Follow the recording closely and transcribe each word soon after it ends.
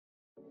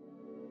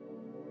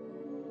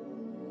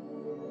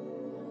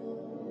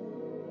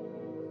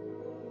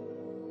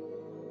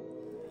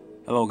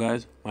Hello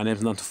guys, my name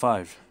is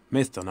 925,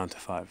 Mr.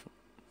 925.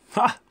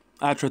 Ha!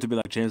 I tried to be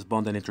like James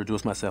Bond and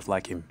introduce myself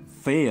like him.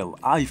 Fail!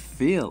 I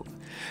failed!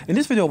 In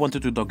this video I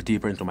wanted to dive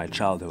deeper into my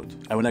childhood.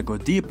 And when I go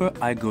deeper,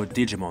 I go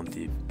Digimon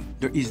deep.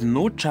 There is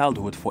no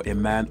childhood for a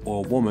man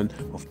or a woman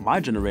of my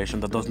generation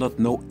that does not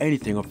know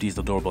anything of these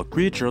adorable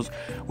creatures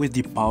with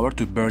the power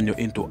to burn you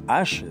into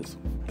ashes.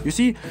 You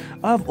see,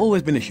 I've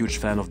always been a huge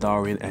fan of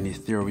Darwin and his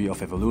theory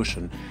of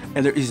evolution,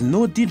 and there is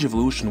no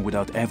Digivolution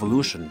without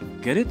evolution.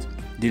 Get it?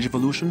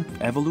 Digivolution?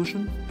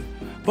 Evolution?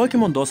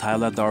 Pokemon does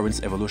highlight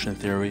Darwin's evolution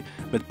theory,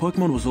 but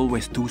Pokemon was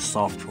always too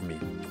soft for me.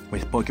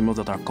 With Pokemon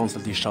that are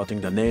constantly shouting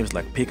their names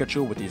like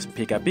Pikachu with his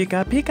Pika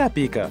Pika Pika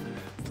Pika.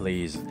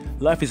 Please,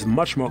 life is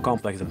much more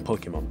complex than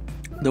Pokemon.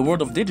 The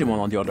world of Digimon,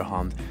 on the other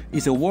hand,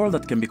 is a world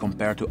that can be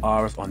compared to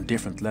ours on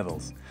different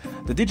levels.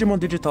 The Digimon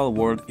digital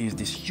world is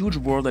this huge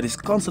world that is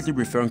constantly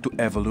referring to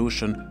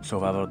evolution,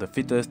 survival of the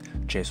fittest,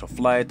 chase of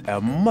light,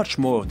 and much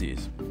more of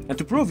these. And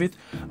to prove it,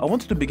 I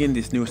wanted to begin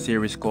this new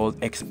series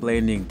called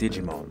Explaining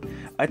Digimon.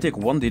 I take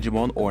one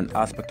Digimon or an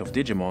aspect of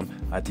Digimon,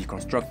 I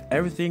deconstruct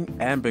everything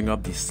and bring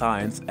up the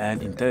science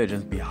and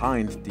intelligence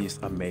behind this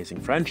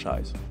amazing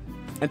franchise.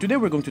 And today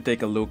we're going to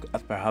take a look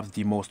at perhaps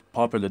the most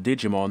popular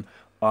Digimon,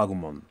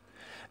 AGUMON.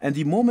 And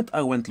the moment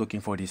I went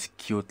looking for this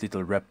cute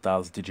little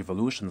reptiles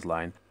Digivolutions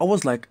line, I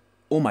was like,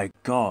 oh my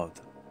god,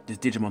 this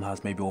Digimon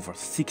has maybe over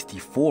 60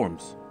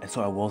 forms. And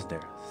so I was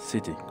there,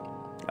 sitting,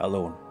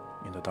 alone,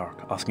 in the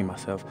dark, asking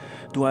myself,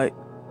 do I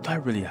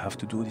really have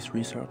to do this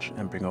research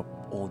and bring up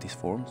all these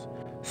forms?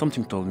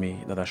 Something told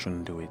me that I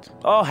shouldn't do it.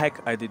 Oh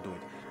heck, I did do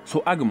it.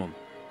 So Agumon,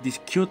 this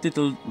cute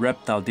little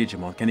reptile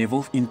Digimon, can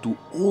evolve into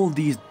all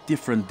these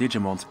different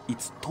Digimons.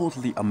 It's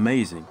totally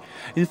amazing.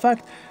 In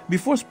fact,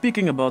 before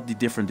speaking about the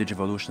different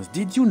Digivolutions,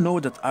 did you know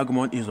that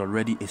Agumon is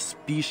already a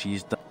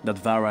species that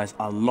varies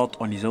a lot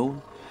on its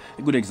own?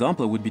 A good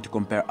example would be to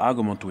compare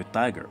Agumon to a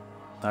tiger.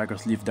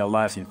 Tigers live their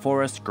lives in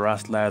forests,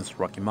 grasslands,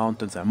 rocky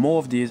mountains and more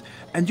of these,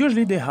 and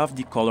usually they have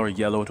the color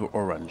yellow to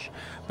orange.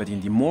 But in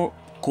the more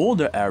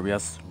colder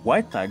areas,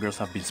 white tigers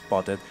have been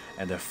spotted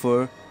and their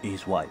fur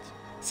is white.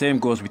 Same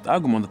goes with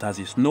Agumon that has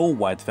a snow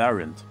white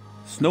variant.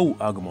 Snow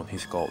Agumon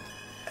he's called.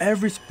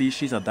 Every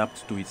species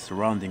adapts to its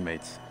surrounding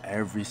mates.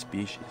 Every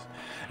species.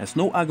 And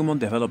Snow Agumon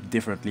developed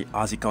differently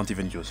as he can't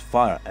even use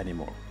fire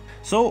anymore.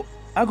 So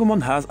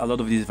Agumon has a lot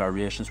of these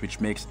variations, which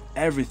makes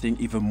everything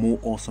even more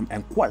awesome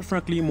and quite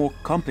frankly more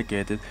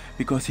complicated,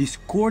 because his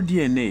core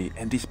DNA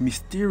and this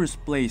mysterious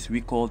place we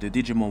call the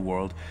Digimon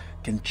world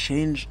can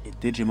change a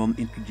Digimon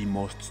into the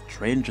most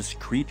strangest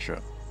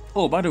creature.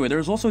 Oh, by the way,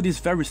 there's also this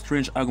very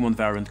strange Agumon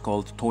variant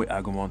called Toy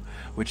Agumon,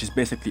 which is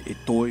basically a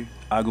toy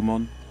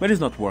Agumon, but it's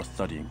not worth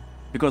studying.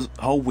 Because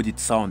how would it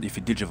sound if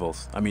it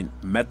digivolves? I mean,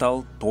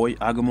 metal, toy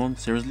Agumon,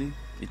 seriously?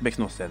 It makes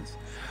no sense.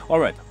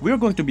 Alright, we're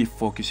going to be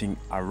focusing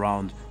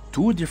around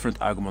two different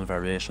Agumon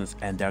variations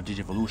and their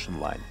Digivolution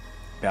line.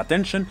 Pay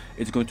attention,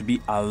 it's going to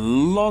be a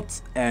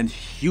lot and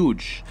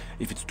huge.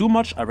 If it's too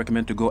much, I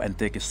recommend to go and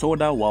take a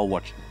soda while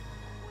watching.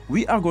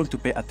 We are going to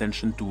pay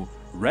attention to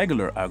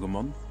regular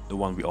Agumon, the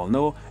one we all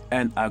know,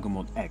 and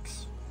Agumon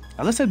X.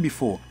 As I said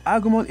before,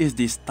 Agumon is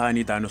this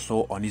tiny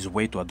dinosaur on his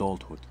way to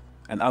adulthood.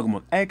 And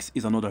Agumon X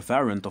is another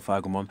variant of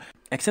Agumon,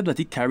 except that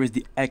he carries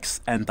the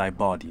X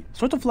antibody,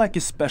 sort of like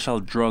his special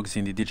drugs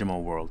in the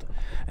Digimon world.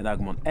 And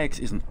Agumon X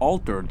is an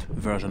altered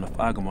version of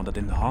Agumon that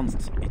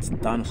enhanced its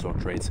dinosaur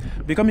traits,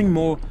 becoming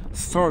more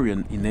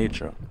saurian in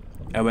nature.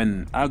 And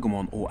when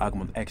Agumon or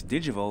Agumon X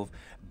digivolve,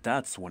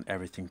 that's when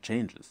everything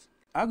changes.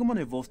 Agumon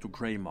evolves to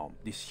Greymon,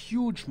 this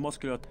huge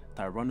muscular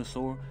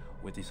tyrannosaur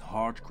with his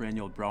hard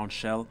cranial brown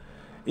shell,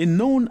 a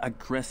known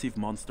aggressive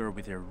monster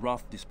with a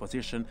rough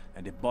disposition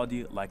and a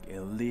body like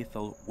a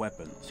lethal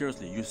weapon.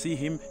 Seriously, you see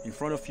him in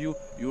front of you,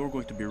 you're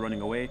going to be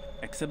running away,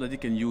 except that he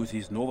can use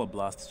his Nova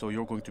Blast, so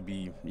you're going to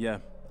be,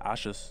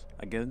 ashes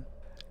again.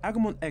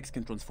 Agumon X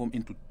can transform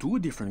into two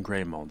different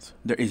Greymons.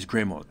 There is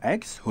Greymon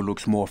X, who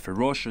looks more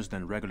ferocious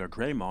than regular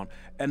Greymon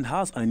and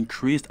has an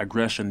increased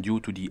aggression due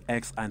to the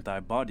X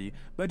antibody,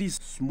 but is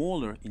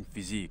smaller in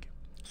physique.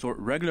 So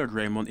regular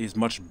Greymon is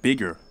much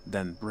bigger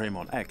than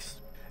Greymon X.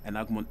 And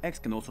Agumon X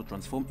can also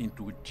transform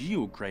into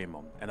Geo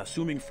Greymon, and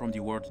assuming from the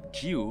word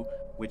Geo,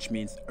 which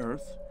means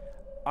earth,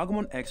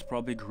 Agumon X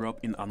probably grew up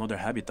in another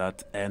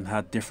habitat and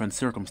had different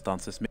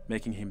circumstances,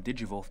 making him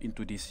digivolve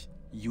into this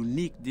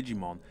unique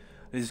Digimon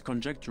that is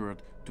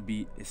conjectured to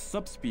be a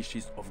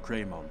subspecies of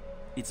Greymon.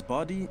 Its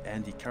body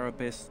and the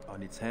carapace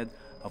on its head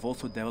have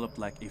also developed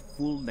like a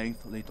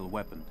full-length lethal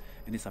weapon,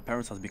 and its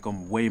appearance has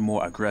become way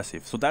more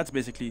aggressive. So that's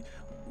basically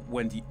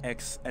when the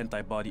X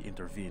antibody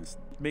intervenes.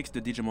 It makes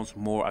the Digimons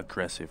more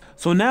aggressive.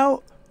 So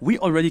now we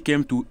already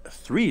came to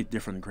three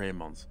different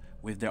Greymons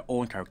with their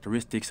own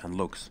characteristics and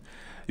looks.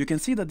 You can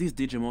see that these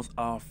Digimons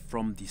are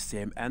from the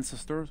same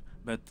ancestors,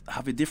 but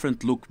have a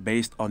different look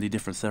based on the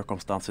different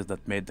circumstances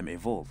that made them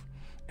evolve.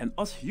 And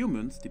us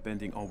humans,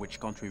 depending on which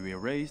country we are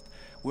raised,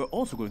 we're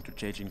also going to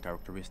change in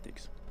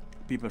characteristics.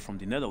 People from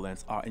the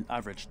Netherlands are on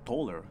average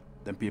taller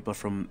than people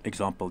from,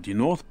 example, the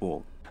North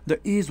Pole. There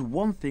is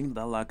one thing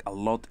that I like a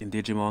lot in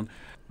Digimon.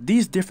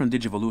 These different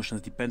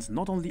Digivolutions depends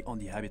not only on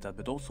the habitat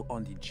but also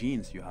on the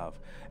genes you have.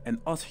 And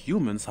us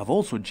humans have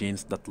also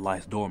genes that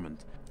lies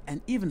dormant.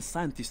 And even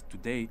scientists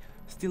today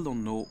still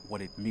don't know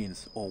what it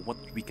means or what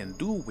we can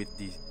do with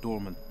these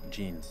dormant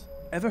genes.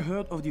 Ever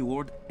heard of the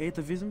word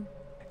atavism?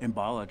 In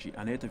biology,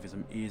 an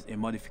atavism is a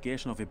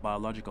modification of a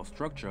biological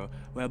structure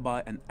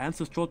whereby an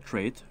ancestral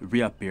trait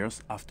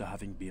reappears after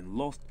having been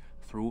lost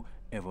through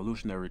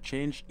evolutionary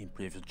change in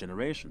previous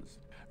generations.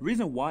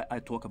 Reason why I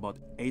talk about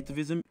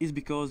atavism is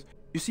because,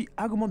 you see,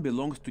 Agumon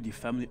belongs to the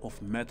family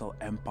of Metal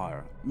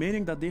Empire,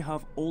 meaning that they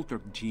have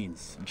altered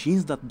genes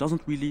that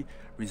doesn't really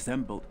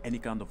resemble any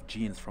kind of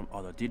genes from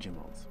other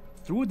Digimons.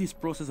 Through this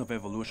process of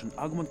evolution,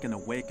 Agumon can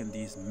awaken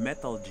these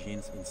metal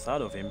genes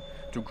inside of him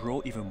to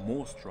grow even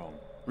more strong.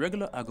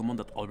 Regular Agumon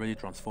that already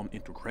transformed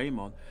into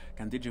Greymon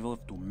can digivolve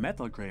to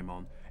Metal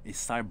Greymon, a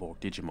cyborg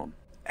Digimon.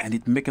 And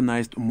it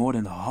mechanized more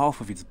than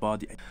half of its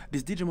body.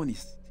 This Digimon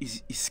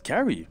is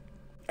scary,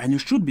 and you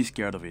should be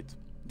scared of it.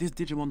 This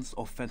Digimon's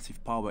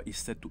offensive power is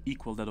said to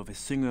equal that of a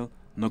single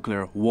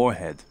nuclear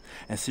warhead.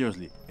 And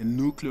seriously, a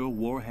nuclear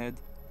warhead,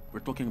 we're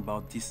talking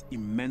about this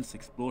immense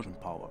explosion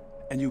power.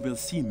 And you will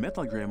see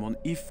Metal Greymon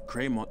if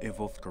Greymon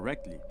evolved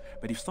correctly.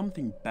 But if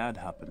something bad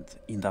happened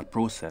in that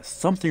process,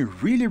 something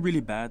really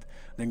bad,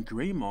 then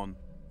Greymon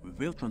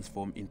will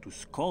transform into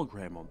Skull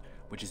Greymon,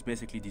 which is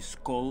basically the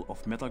skull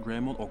of Metal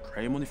Greymon, or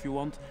Greymon if you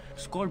want.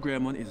 Skull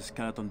Greymon is a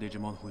skeleton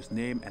Digimon whose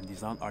name and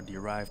design are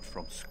derived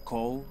from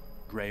Skull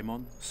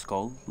Greymon,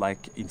 skull,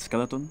 like in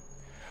skeleton.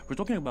 We're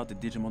talking about the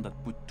Digimon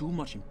that put too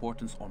much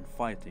importance on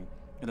fighting,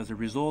 and as a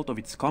result of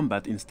its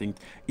combat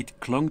instinct, it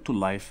clung to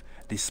life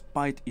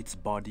despite its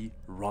body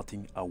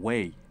rotting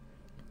away.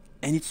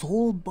 And its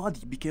whole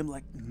body became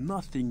like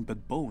nothing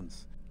but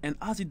bones. And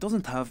as it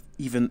doesn't have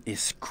even a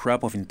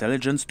scrap of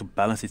intelligence to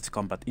balance its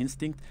combat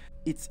instinct,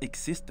 its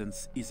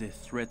existence is a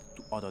threat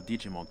to other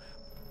Digimon.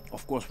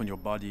 Of course, when your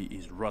body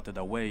is rotted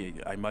away,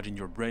 I imagine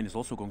your brain is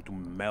also going to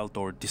melt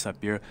or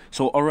disappear.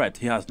 So alright,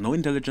 he has no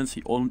intelligence,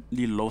 he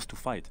only loves to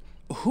fight.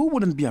 Who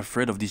wouldn't be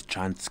afraid of this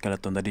giant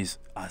skeleton that is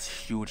as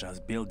huge as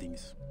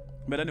buildings?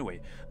 But anyway,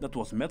 that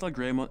was Metal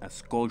Greymon and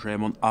Skull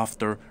Greymon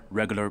after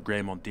regular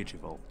Greymon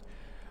digivolved.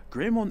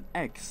 Greymon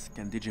X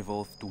can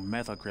digivolve to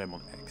Metal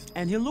Greymon X,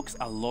 and he looks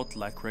a lot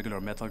like regular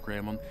Metal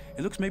Greymon.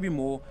 He looks maybe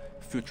more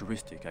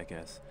futuristic, I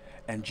guess.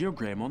 And Geo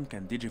Greymon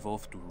can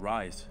digivolve to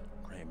Rise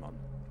Greymon.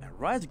 And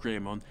Rise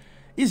Greymon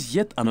is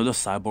yet another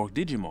cyborg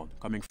Digimon,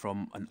 coming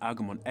from an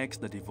Agumon X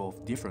that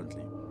evolved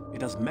differently.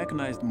 It has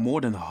mechanized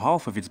more than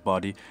half of its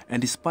body,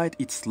 and despite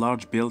its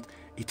large build,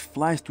 it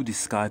flies to the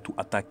sky to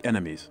attack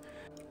enemies.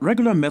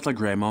 Regular Metal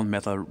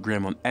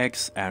Greymon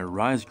X and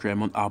Rise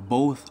Greymon are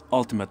both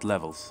ultimate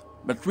levels,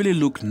 but really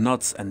look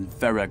nuts and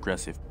very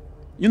aggressive.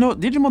 You know,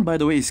 Digimon, by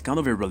the way, is kind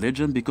of a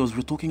religion because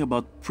we're talking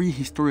about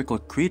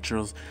prehistorical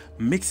creatures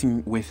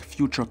mixing with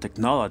future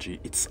technology.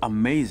 It's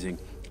amazing,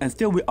 and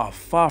still we are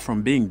far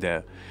from being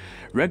there.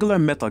 Regular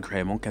Metal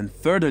Greymon can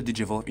further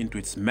digivolve into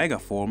its mega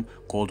form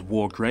called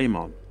War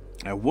Greymon.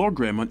 And War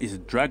Greymon is a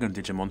dragon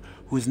Digimon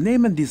whose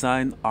name and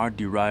design are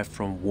derived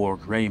from War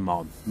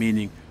Greymon,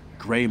 meaning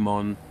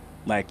Greymon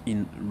like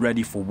in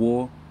ready for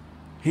war.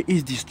 He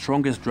is the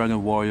strongest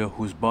dragon warrior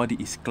whose body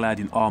is clad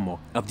in armor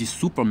of the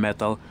super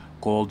metal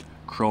called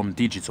Chrome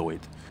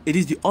Digizoid. It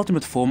is the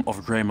ultimate form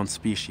of Greymon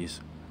species.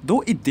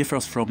 Though it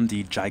differs from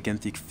the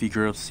gigantic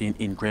figure seen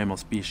in Greymon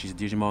species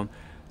Digimon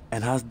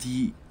and has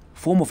the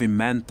form of a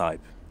man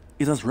type,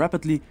 it has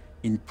rapidly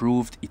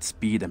improved its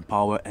speed and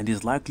power and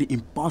is likely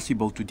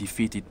impossible to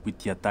defeat it with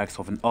the attacks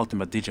of an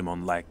ultimate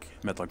Digimon like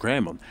Metal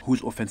Greymon,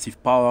 whose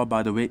offensive power,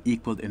 by the way,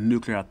 equaled a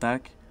nuclear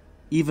attack.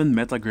 Even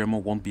Metal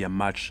Greymon won't be a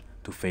match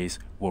to face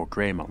War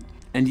Greymon.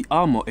 And the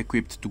armor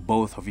equipped to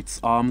both of its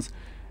arms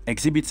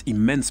exhibits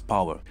immense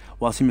power,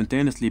 while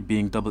simultaneously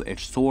being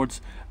double-edged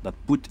swords that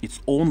put its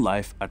own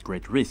life at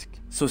great risk.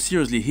 So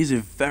seriously, he's a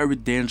very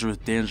dangerous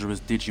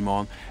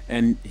Digimon,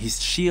 and his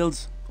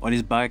shields on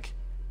his back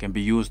can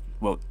be used,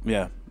 well,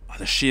 yeah,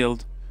 as a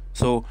shield.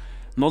 So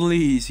not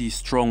only is he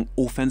strong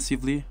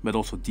offensively, but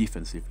also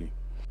defensively.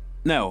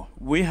 Now,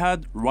 we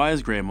had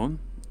Rise Greymon,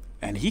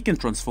 and he can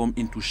transform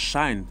into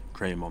Shine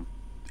Greymon.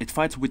 It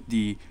fights with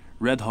the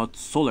red-hot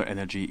solar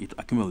energy it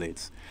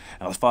accumulates.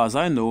 And as far as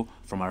I know,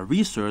 from my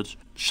research,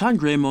 Shine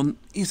Greymon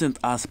isn't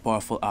as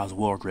powerful as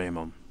War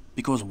Greymon,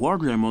 because War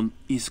Greymon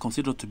is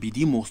considered to be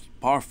the most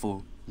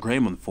powerful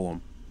Greymon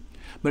form.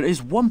 But there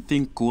is one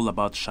thing cool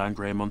about Shine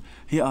Greymon.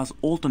 He has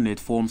alternate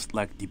forms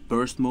like the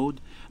Burst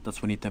mode,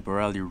 that's when he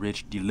temporarily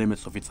reaches the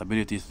limits of its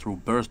abilities through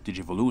Burst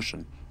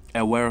Digivolution,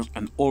 and wears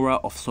an aura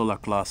of solar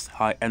class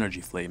high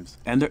energy flames.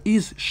 And there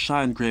is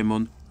Shine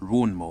Greymon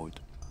Rune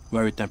mode,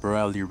 where it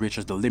temporarily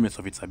reaches the limits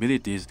of its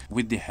abilities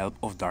with the help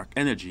of dark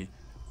energy,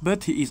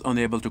 but he is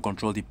unable to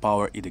control the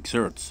power it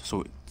exerts,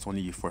 so it's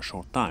only for a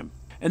short time.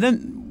 And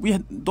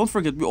then don't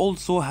forget, we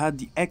also had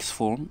the X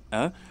form,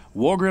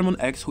 War Greymon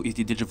X, who is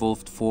the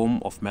digivolved form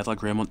of Metal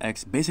Greymon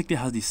X, basically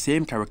has the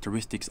same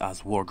characteristics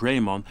as War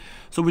Greymon,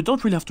 so we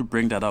don't really have to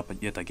bring that up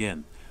yet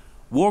again.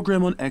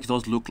 WarGreymon X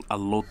does look a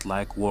lot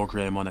like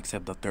WarGreymon,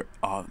 except that there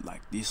are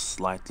like these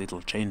slight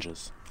little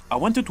changes. I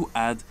wanted to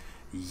add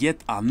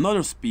yet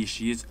another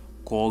species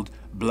called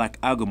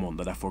Black Agumon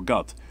that I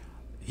forgot.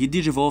 He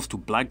digivolves to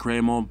Black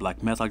Greymon,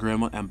 Black Metal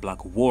Greymon, and Black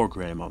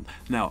WarGreymon.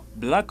 Now,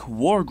 Black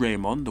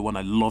WarGreymon, the one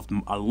I loved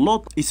a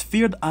lot, is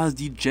feared as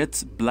the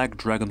Jet Black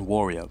Dragon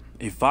Warrior,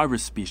 a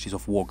virus species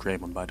of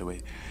WarGreymon, by the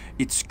way.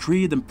 Its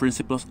creed and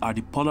principles are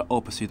the polar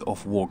opposite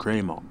of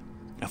WarGreymon.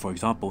 And for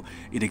example,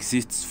 it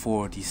exists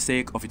for the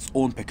sake of its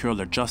own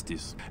peculiar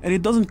justice, and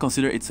it doesn't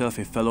consider itself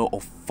a fellow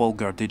of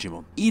vulgar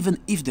Digimon, even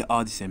if they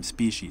are the same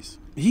species.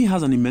 He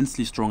has an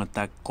immensely strong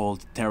attack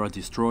called Terra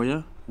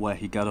Destroyer, where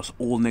he gathers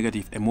all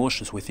negative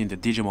emotions within the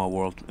Digimon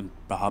world and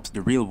perhaps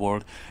the real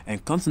world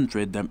and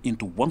concentrates them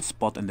into one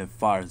spot and then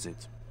fires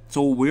it.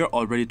 So we're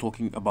already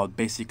talking about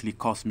basically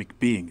cosmic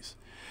beings.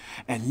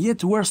 And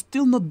yet we're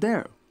still not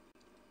there.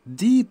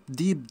 Deep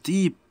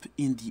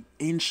in the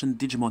ancient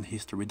Digimon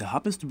history, there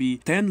happens to be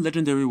 10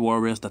 legendary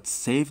warriors that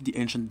saved the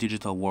ancient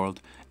digital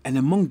world, and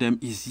among them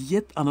is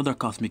yet another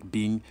cosmic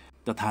being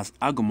that has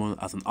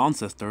Agumon as an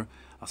ancestor,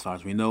 as far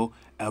as we know,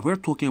 and we're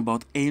talking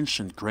about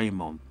ancient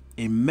Greymon,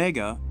 a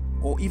mega,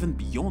 or even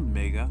beyond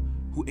mega,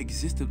 who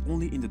existed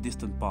only in the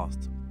distant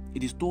past.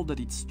 It is told that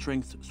its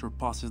strength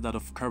surpasses that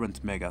of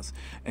current megas,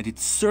 and it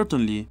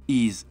certainly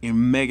is a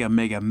mega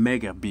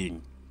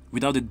being.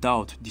 Without a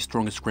doubt, the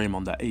strongest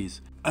Greymon that is,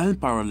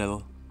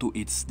 unparalleled to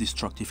its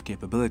destructive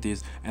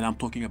capabilities, and I'm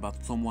talking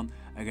about someone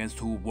against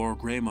who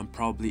WarGreymon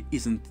probably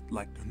isn't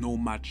like no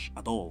match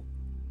at all.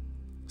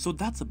 So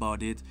that's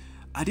about it.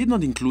 I did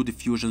not include the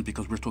fusions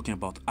because we're talking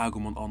about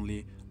Agumon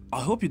only. I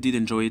hope you did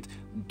enjoy it.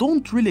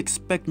 Don't really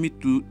expect me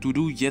to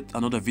do yet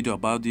another video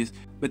about this,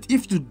 but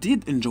if you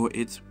did enjoy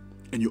it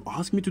and you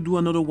ask me to do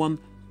another one,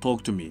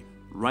 talk to me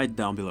right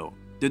down below.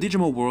 The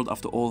Digimon world,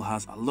 after all,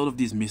 has a lot of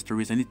these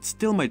mysteries, and it's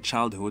still my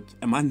childhood,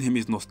 and my name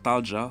is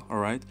Nostalgia,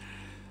 alright?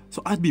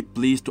 So I'd be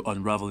pleased to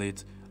unravel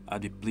it.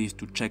 I'd be pleased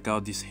to check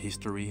out this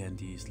history and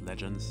these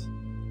legends.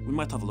 We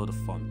might have a lot of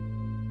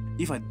fun.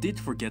 If I did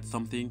forget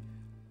something,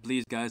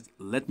 please guys,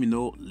 let me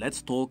know.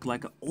 Let's talk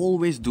like I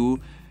always do.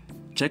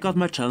 Check out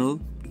my channel.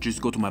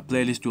 Just go to my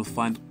playlist, you'll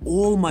find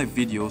all my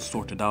videos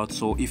sorted out,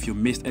 so if you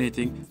missed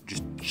anything,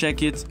 just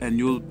check it and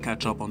you'll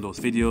catch up on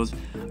those videos.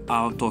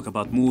 I'll talk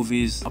about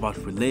movies, about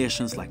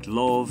relations like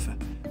love,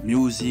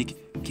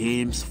 music,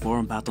 games,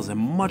 forum battles, and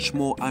much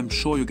more. I'm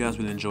sure you guys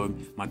will enjoy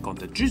my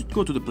content. Just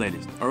go to the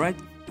playlist, alright?